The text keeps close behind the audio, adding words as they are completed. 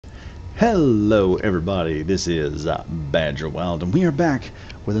Hello everybody, this is Badger Wild, and we are back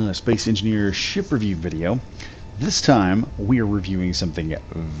with another Space Engineer ship review video. This time we are reviewing something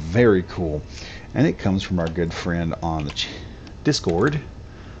very cool, and it comes from our good friend on the Discord,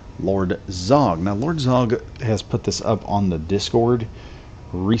 Lord Zog. Now Lord Zog has put this up on the Discord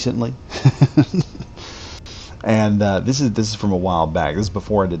recently. And this is from a while back. This is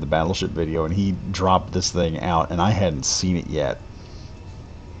before I did the Battleship video, and he dropped this thing out, and I hadn't seen it yet.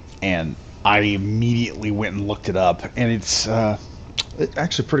 And I immediately went and looked it up, and it's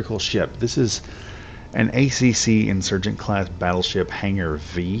actually a pretty cool ship. This is an ACC Insurgent class battleship Hangar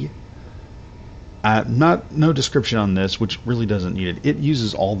V. No description on this, which really doesn't need it. It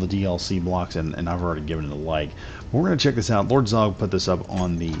uses all the DLC blocks, and I've already given it a like. But we're going to check this out. Lord Zog put this up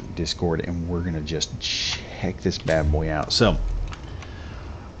on the Discord, and we're going to just check this bad boy out. So,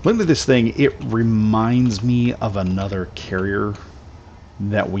 looking at this thing, it reminds me of another carrier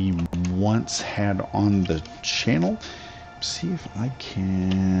that we once had on the channel. See if I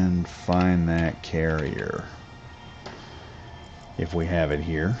can find that carrier, if we have it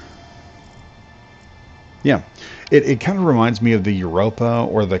here. Yeah, it kind of reminds me of the Europa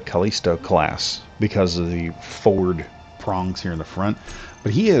or the Callisto class because of the forward prongs here in the front.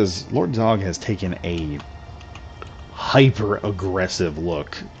 But Lord Zog has taken a hyper aggressive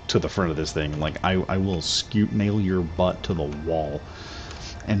look to the front of this thing. Like I will nail your butt to the wall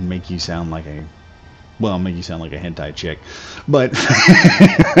and make you sound like a hentai chick. But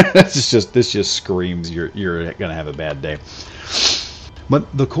this just screams you're gonna have a bad day.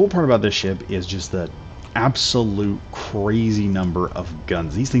 But the cool part about this ship is just the absolute crazy number of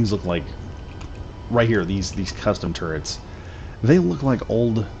guns. These things look like, right here, these custom turrets, they look like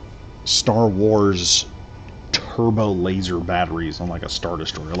old Star Wars turbo laser batteries on like a Star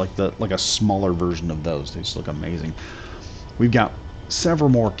Destroyer, like a smaller version of those. They just look amazing. We've got several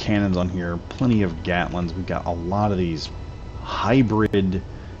more cannons on here, plenty of Gatlins. We've got a lot of these hybrid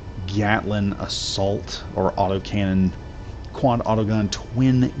Gatlin assault or autocannon, quad autogun,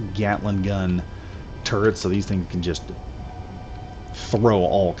 twin Gatlin gun turrets. So these things can just throw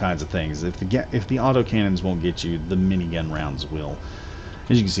all kinds of things. If the autocannons won't get you, the minigun rounds will.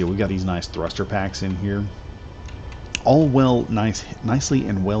 As you can see, we've got these nice thruster packs in here, all nicely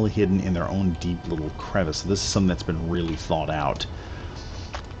and well hidden in their own deep little crevice. So this is something that's been really thought out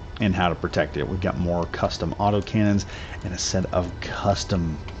and how to protect it. We've got more custom autocannons and a set of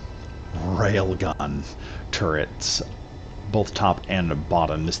custom railgun turrets, both top and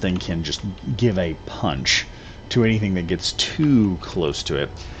bottom. This thing can just give a punch to anything that gets too close to it.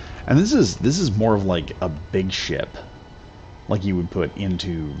 And this is more of like a big ship, like you would put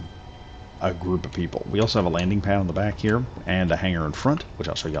into a group of people. We also have a landing pad on the back here and a hangar in front, which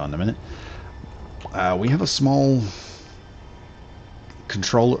I'll show you in a minute. We have a small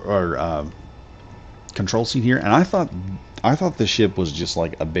control seat here, and I thought the ship was just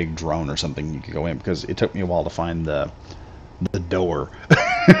like a big drone or something you could go in, because it took me a while to find the door.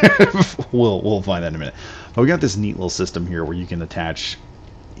 We'll find that in a minute. But we got this neat little system here where you can attach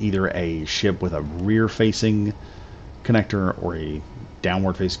either a ship with a rear facing connector or a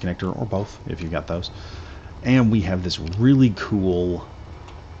downward facing connector, or both if you've got those. And we have this really cool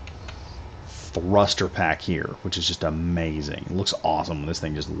thruster pack here, which is just amazing. It looks awesome when this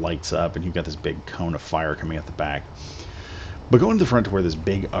thing just lights up, and you've got this big cone of fire coming at the back. But going to the front to where this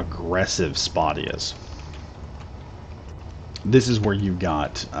big aggressive spot is, this is where you've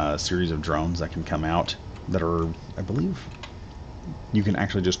got a series of drones that can come out that are, I believe, you can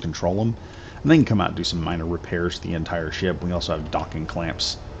actually just control them, and they can come out and do some minor repairs to the entire ship. We also have docking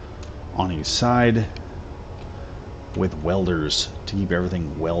clamps on each side with welders to keep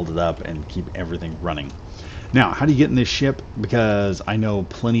everything welded up and keep everything running. Now, how do you get in this ship? Because I know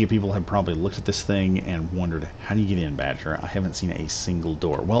plenty of people have probably looked at this thing and wondered, how do you get in, Badger? I haven't seen a single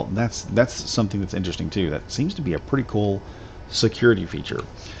door. Well, that's something that's interesting too. That seems to be a pretty cool security feature.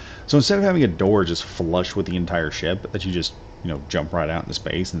 So instead of having a door just flush with the entire ship that you just, jump right out into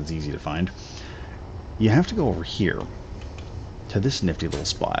space and it's easy to find, you have to go over here to this nifty little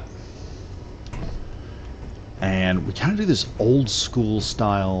spot. And we kind of do this old school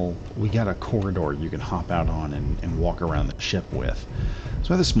style. We got a corridor you can hop out on and walk around the ship with. So we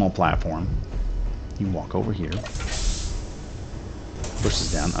have this small platform. You can walk over here. Push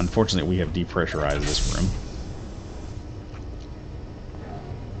this down. Unfortunately, we have depressurized this room.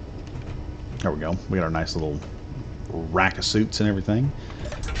 There we go. We got our nice little rack of suits and everything.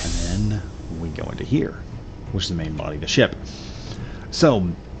 And then we go into here, which is the main body of the ship. So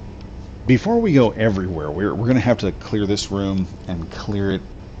before we go everywhere, we're going to have to clear this room and clear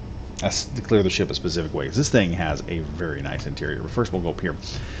the ship a specific way, because this thing has a very nice interior. But first we'll go up here,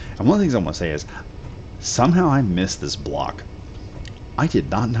 and And one of the things I want to say is, somehow I missed this block. I did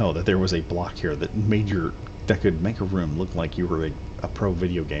not know that there was a block here that that could make a room look like you were a pro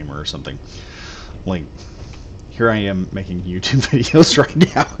video gamer or something. Like, here I am making YouTube videos right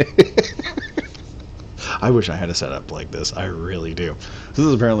now. I wish I had a setup like this. I really do. This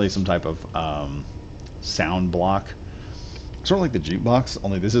is apparently some type of sound block. Sort of like the jukebox,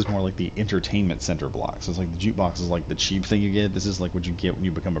 only this is more like the entertainment center block. So it's like the jukebox is like the cheap thing you get. This is like what you get when you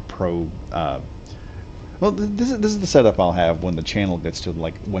become a pro. Well, this is the setup I'll have when the channel gets to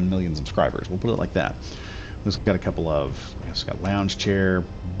like 1 million subscribers. We'll put it like that. We've got a couple of, it's got lounge chair,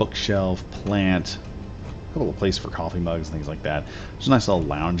 bookshelf, plant, a couple of places for coffee mugs, things like that. There's a nice little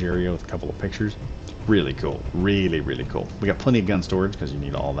lounge area with a couple of pictures. Really cool. Really, really cool. We got plenty of gun storage because you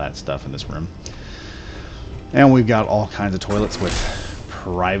need all that stuff in this room. And we've got all kinds of toilets with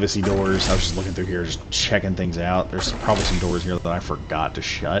privacy doors. I was just looking through here, just checking things out. There's probably some doors here that I forgot to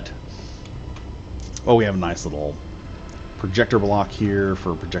shut. Oh, we have a nice little projector block here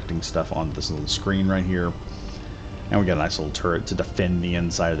for projecting stuff on this little screen right here. And we got a nice little turret to defend the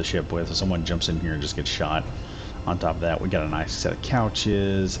inside of the ship with. If someone jumps in here and just gets shot. On top of that, we got a nice set of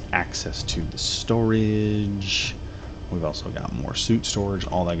couches, access to the storage. We've also got more suit storage,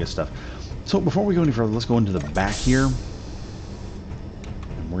 all that good stuff. So before we go any further, let's go into the back here. And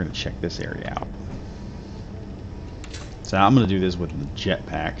we're going to check this area out. So I'm going to do this with the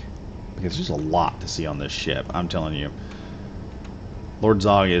jetpack, because there's a lot to see on this ship. I'm telling you. Lord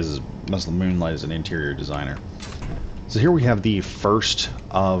Zog must moonlight as an interior designer. So here we have the first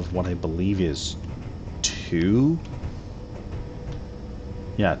of what I believe is two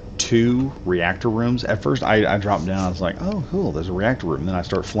reactor rooms. At first I dropped down, I was like, oh cool, there's a reactor room. Then I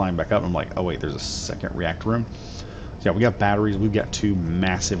start flying back up and I'm like, oh wait, there's a second reactor room. So yeah, we got batteries. We've got two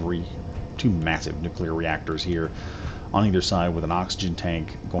massive nuclear reactors here on either side with an oxygen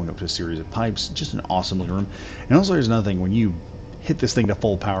tank going up to a series of pipes. Just an awesome looking room. And also there's another thing, when you hit this thing to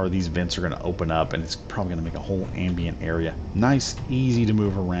full power, these vents are going to open up and it's probably going to make a whole ambient area nice, easy to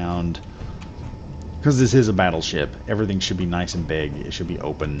move around. Because this is a battleship, everything should be nice and big. It should be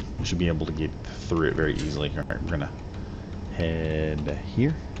open. You should be able to get through it very easily. All right, we're going to head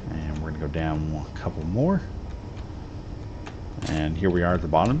here, and we're going to go down a couple more. And here we are at the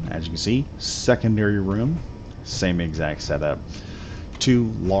bottom. As you can see, secondary room, same exact setup. Two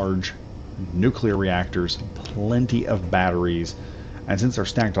large nuclear reactors, plenty of batteries. And since they're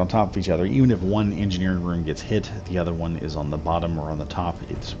stacked on top of each other, even if one engineering room gets hit, the other one is on the bottom or on the top,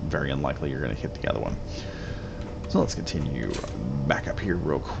 it's very unlikely you're going to hit the other one. So let's continue back up here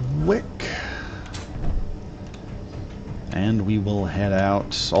real quick. And we will head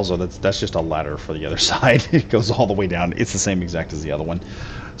out. Also, that's just a ladder for the other side. It goes all the way down. It's the same exact as the other one.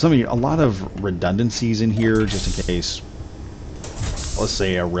 So I mean, a lot of redundancies in here, just in case, let's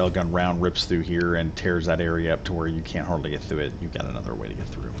say a railgun round rips through here and tears that area up to where you can't hardly get through it. You've got another way to get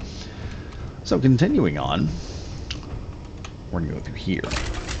through. So continuing on, we're going to go through here,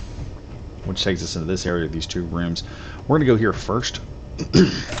 which takes us into this area of these two rooms. We're going to go here first,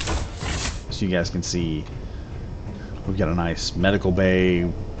 so you guys can see we've got a nice medical bay.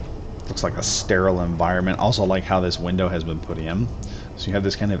 Looks like a sterile environment. Also like how this window has been put in. So you have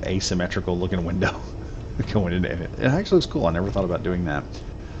this kind of asymmetrical looking window going into it. It actually looks cool. I never thought about doing that.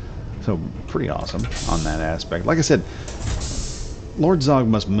 So pretty awesome on that aspect. Like I said, Lord Zog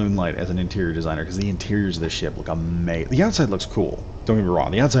must moonlight as an interior designer because the interiors of this ship look amazing. The outside looks cool. Don't get me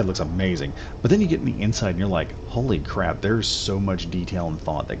wrong. The outside looks amazing. But then you get in the inside and you're like, holy crap, there's so much detail and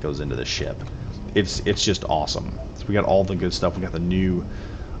thought that goes into this ship. It's just awesome. So we got all the good stuff. We got the new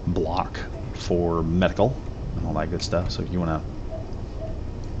block for medical and all that good stuff. So if you want to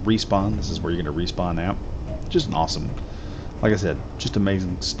respawn, this is where you're going to respawn out. Just an awesome, like I said, just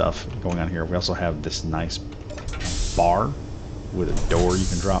amazing stuff going on here. We also have this nice bar with a door you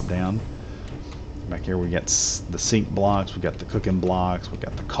can drop down. Back here we got the sink blocks, we got the cooking blocks, we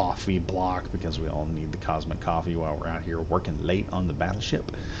got the coffee block because we all need the cosmic coffee while we're out here working late on the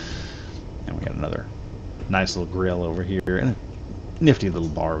battleship. And we got another nice little grill over here and a nifty little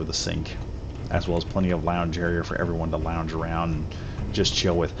bar with a sink, as well as plenty of lounge area for everyone to lounge around and just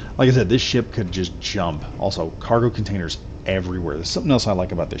chill with. Like I said, this ship could just jump. Also, cargo containers everywhere. There's something else I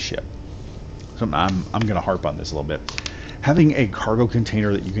like about this ship. Something I'm going to harp on this a little bit. Having a cargo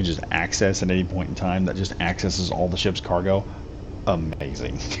container that you can just access at any point in time that just accesses all the ship's cargo,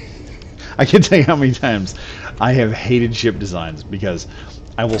 amazing. I can't tell you how many times I have hated ship designs because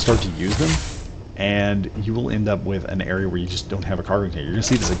I will start to use them and you will end up with an area where you just don't have a cargo container. You're going to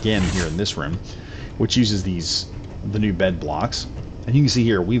see this again here in this room, which uses the new bed blocks. And you can see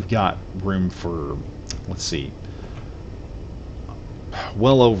here we've got room for, let's see,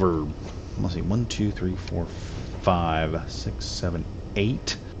 well over, let's see, 1, 2, 3, 4, 5, 6, 7,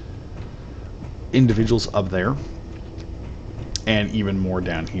 8 individuals up there, and even more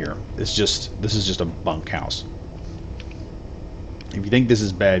down here. This is just a bunkhouse. If you think this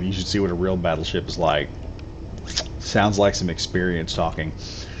is bad, you should see what a real battleship is like. Sounds like some experience talking.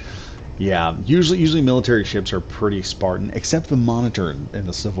 Yeah, usually military ships are pretty Spartan, except the Monitor in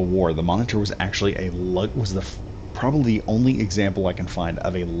the Civil War. The Monitor was actually probably the only example I can find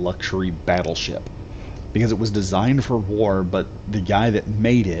of a luxury battleship, because it was designed for war, but the guy that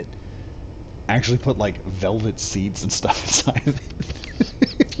made it actually put like velvet seats and stuff inside of it.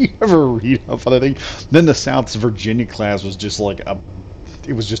 If you ever read up on it, then the South's Virginia class was just like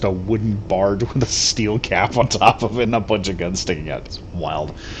it was just a wooden barge with a steel cap on top of it and a bunch of guns sticking out. It's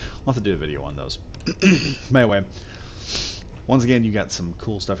wild. I'll have to do a video on those. But anyway, once again, you got some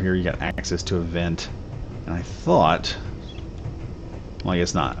cool stuff here. You got access to a vent. And I thought, well, I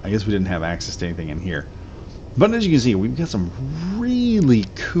guess not. I guess we didn't have access to anything in here. But as you can see, we've got some really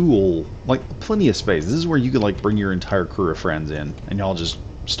cool, like, plenty of space. This is where you could, like, bring your entire crew of friends in, and y'all just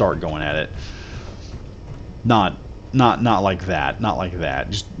start going at it. Not like that. Not like that.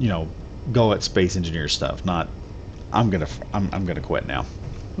 Just, you know, go at space engineer stuff. Not, I'm gonna quit now.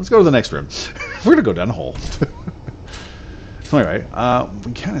 Let's go to the next room. We're gonna go down a hole. So anyway,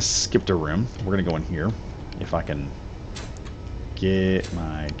 we kind of skipped a room. We're gonna go in here. If I can get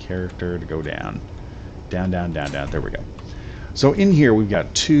my character to go down. Down, down, down, down. There we go. So in here we've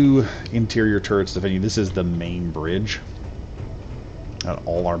got 2 interior turrets defending. This is the main bridge. Got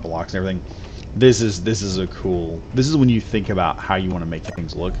all our blocks and everything. This is a cool. This is when you think about how you want to make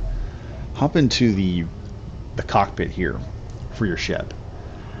things look. Hop into the cockpit here for your ship,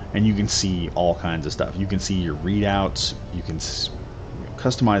 and you can see all kinds of stuff. You can see your readouts. You can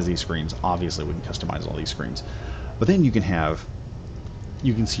customize these screens. Obviously, we can customize all these screens, but then you can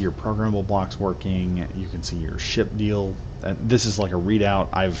see your programmable blocks working. You can see your ship deal. This is like a readout.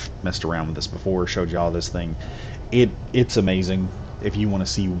 I've messed around with this before, showed y'all this thing. It's amazing. If you want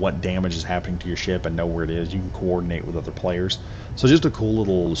to see what damage is happening to your ship and know where it is, you can coordinate with other players. So just a cool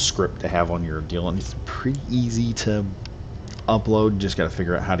little script to have on your deal, and it's pretty easy to upload. Just got to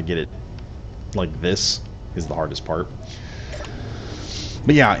figure out how to get it like this is the hardest part.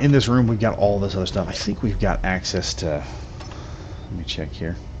 But yeah, in this room we've got all this other stuff. I think we've got access to, let me check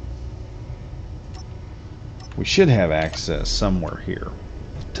here. We should have access somewhere here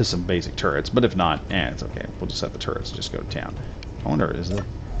to some basic turrets, but if not, it's okay. We'll just have the turrets just go to town. I wonder, is the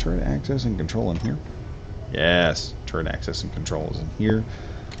turret access and control in here? Yes, turret access and control is in here.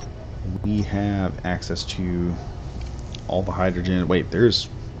 We have access to all the hydrogen. Wait, there's...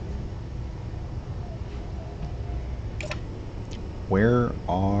 Where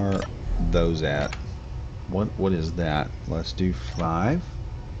are those at? What is that? Let's do 5.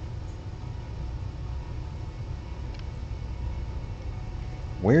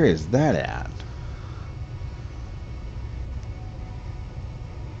 Where is that at?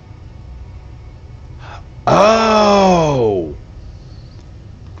 Oh!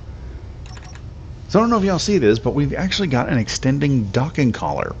 So I don't know if y'all see this, but we've actually got an extending docking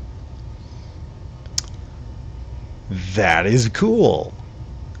collar. That is cool.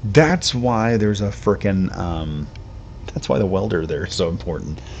 That's why there's a frickin' that's why the welder there is so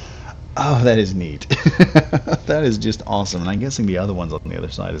important. Oh, that is neat. That is just awesome. And I'm guessing the other one's on the other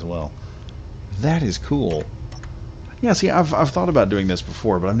side as well. That is cool. Yeah, see, I've thought about doing this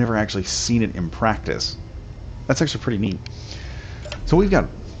before, but I've never actually seen it in practice. That's actually pretty neat. So we've got,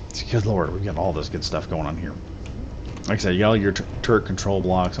 good lord, we've got all this good stuff going on here. Like I said, you got all your turret control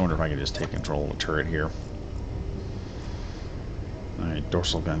blocks. I wonder if I can just take control of the turret here. Alright,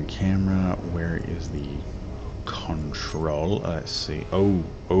 dorsal gun camera. Where is the control? Let's see. Oh,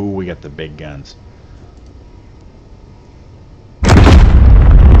 we got the big guns.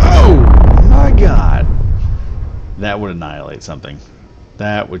 Oh my god! That would annihilate something.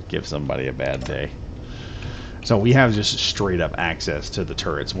 That would give somebody a bad day. So we have just straight up access to the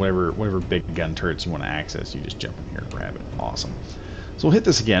turrets. Whatever big gun turrets you want to access, you just jump in here and grab it. Awesome. So we'll hit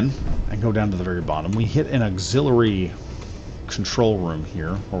this again and go down to the very bottom. We hit an auxiliary control room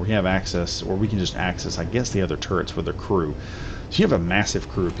here where we have access, or we can just access, I guess, the other turrets with their crew. So you have a massive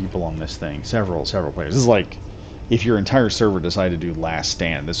crew of people on this thing. Several players. This is like if your entire server decided to do Last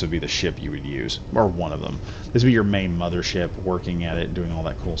Stand, this would be the ship you would use, or one of them. This would be your main mothership, working at it, doing all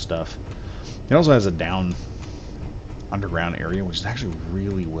that cool stuff. It also has a down underground area, which is actually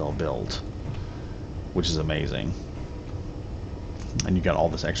really well built, which is amazing. And you got all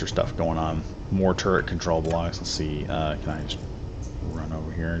this extra stuff going on. More turret control blocks. Let's see. Can I just run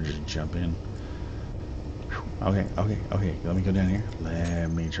over here and just jump in? Okay, okay, okay. Let me go down here.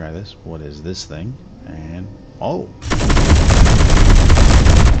 Let me try this. What is this thing? And oh,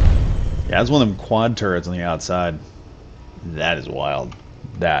 yeah, that's one of them quad turrets on the outside. That is wild.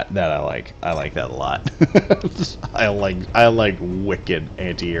 That I like. I like that a lot. I like wicked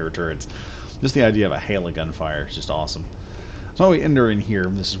anti-air turrets. Just the idea of a hail of gunfire is just awesome. So we enter in here.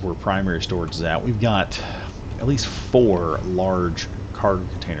 This is where primary storage is at. We've got at least 4 large cargo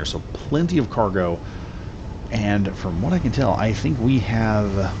containers, so plenty of cargo. And from what I can tell, I think we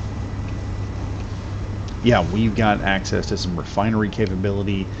have, yeah, we've got access to some refinery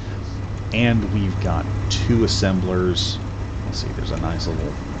capability, and we've got 2 assemblers. Let's see, there's a nice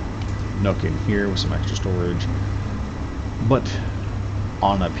little nook in here with some extra storage. But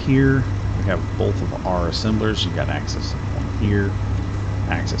on up here, we have both of our assemblers. You've got access point here,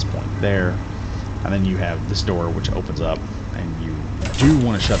 access point there, and then you have this door which opens up, and you do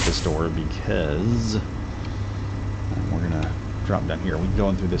want to shut this door because we're going to drop down here. We can go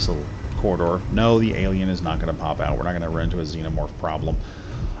in through this little corridor. No, the alien is not going to pop out. We're not going to run into a xenomorph problem.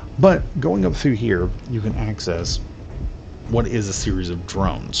 But going up through here, you can access what is a series of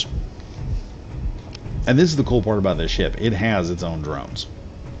drones. And this is the cool part about this ship. It has its own drones.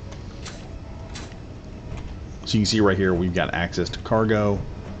 So you can see right here, we've got access to cargo.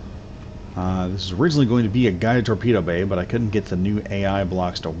 This is originally going to be a guided torpedo bay, but I couldn't get the new AI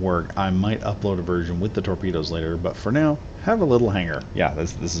blocks to work. I might upload a version with the torpedoes later, but for now, have a little hangar. Yeah,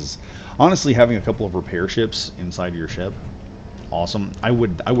 this is honestly having a couple of repair ships inside your ship. Awesome. I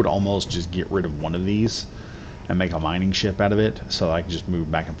would almost just get rid of one of these and make a mining ship out of it, so I can just move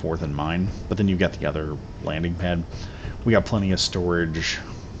back and forth and mine. But then you've got the other landing pad. We got plenty of storage,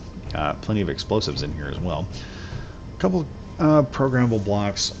 plenty of explosives in here as well. A couple programmable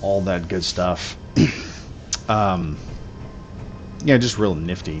blocks, all that good stuff. Yeah, just real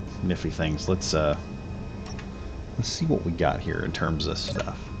nifty things. Let's see what we got here in terms of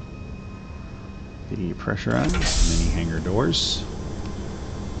stuff. The pressurized mini hangar doors.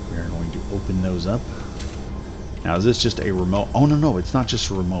 We are going to open those up. Now, is this just a remote? Oh, no, it's not just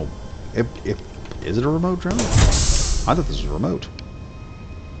a remote. Is it a remote drone? I thought this was a remote.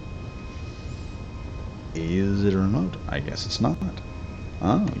 Is it a remote? I guess it's not.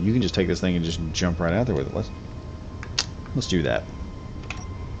 Oh, you can just take this thing and just jump right out there with it. Let's do that.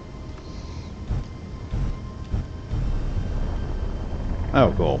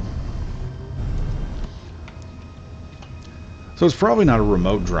 Oh, cool. So it's probably not a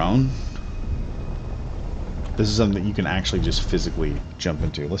remote drone. This is something that you can actually just physically jump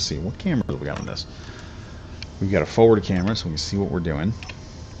into. Let's see, what cameras have we got on this? We've got a forward camera so we can see what we're doing.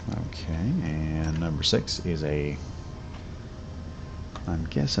 Okay, and number 6 is I'm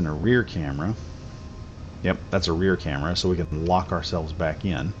guessing a rear camera. Yep, that's a rear camera, so we can lock ourselves back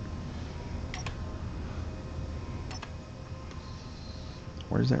in.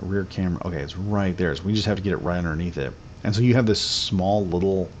 Where's that rear camera? Okay, it's right there, so we just have to get it right underneath it. And so you have this small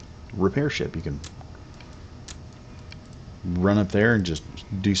little repair ship you can run up there and just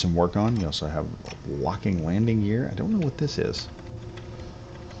do some work on. You also have locking landing gear. I don't know what this is.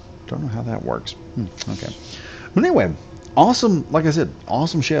 Don't know how that works. Okay. But anyway, awesome, like I said,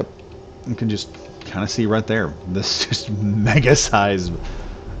 awesome ship. You can just kind of see right there. This just mega size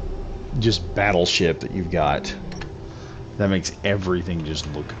just battleship that you've got. That makes everything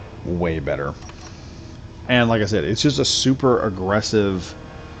just look way better. And like I said, it's just a super aggressive,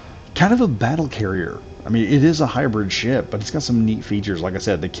 kind of a battle carrier. I mean, it is a hybrid ship, but it's got some neat features. Like I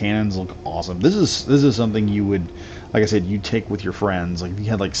said, the cannons look awesome. This is something you would, like I said, you take with your friends. Like if you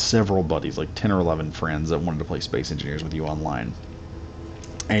had like several buddies, like 10 or 11 friends that wanted to play Space Engineers with you online,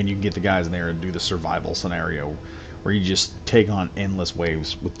 and you can get the guys in there and do the survival scenario where you just take on endless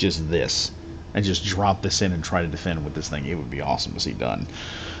waves with just this and just drop this in and try to defend with this thing. It would be awesome to see done.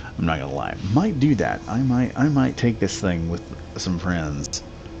 I'm not gonna lie, might do that. I might take this thing with some friends.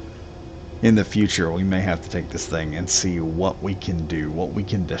 In the future, we may have to take this thing and see what we can do, what we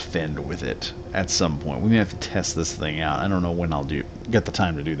can defend with it at some point. We may have to test this thing out. I don't know when I'll get the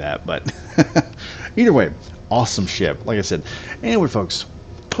time to do that, but either way, awesome ship. Like I said, anyway, folks,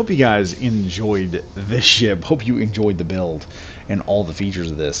 hope you guys enjoyed this ship. Hope you enjoyed the build and all the features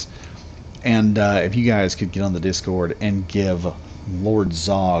of this. And if you guys could get on the Discord and give Lord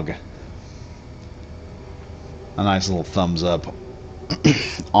Zog a nice little thumbs up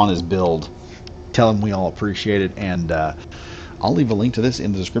on his build, tell him we all appreciate it, and I'll leave a link to this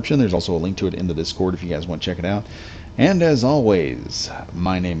in the description. There's also a link to it in the Discord if you guys want to check it out. And as always,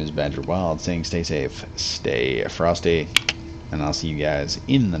 my name is Badger Wild, saying stay safe, stay frosty, and I'll see you guys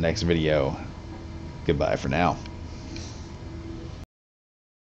in the next video. Goodbye for now.